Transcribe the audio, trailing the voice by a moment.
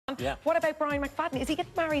Yeah. What about Brian Mcfadden? Is he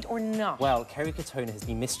getting married or not? Well, Kerry Katona has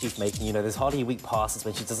been mischief-making. You know, there's hardly a week passes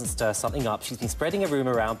when she doesn't stir something up. She's been spreading a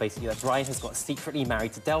rumour around, basically, that Brian has got secretly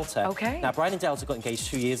married to Delta. Okay. Now, Brian and Delta got engaged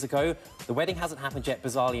 2 years ago. The wedding hasn't happened yet,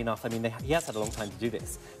 bizarrely enough. I mean, he has had a long time to do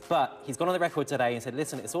this. But he's gone on the record today and said,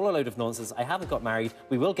 listen, it's all a load of nonsense. I haven't got married.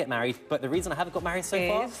 We will get married. But the reason I haven't got married so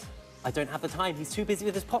far, I don't have the time. He's too busy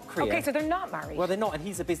with his pop career. Okay, so they're not married? Well, they're not, and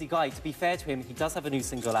he's a busy guy. To be fair to him, he does have a new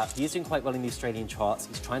single out. He is doing quite well in the Australian charts.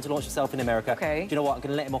 He's trying to launch himself in America. Okay. Do you know what? I'm going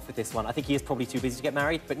to let him off with this one. I think he is probably too busy to get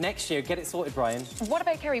married. But next year, get it sorted, Brian. What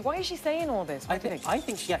about Kerry? Why is she saying all this? I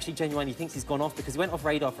think she actually genuinely thinks he's gone off because he went off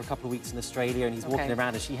radar for a couple of weeks in Australia and he's walking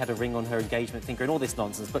around and she had a ring on her engagement finger and all this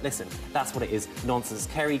nonsense. But listen, that's what it is. Nonsense.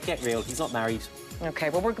 Kerry, get real. He's not married. Okay,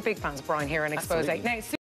 well, we're big fans of Brian here on Xpose. Now,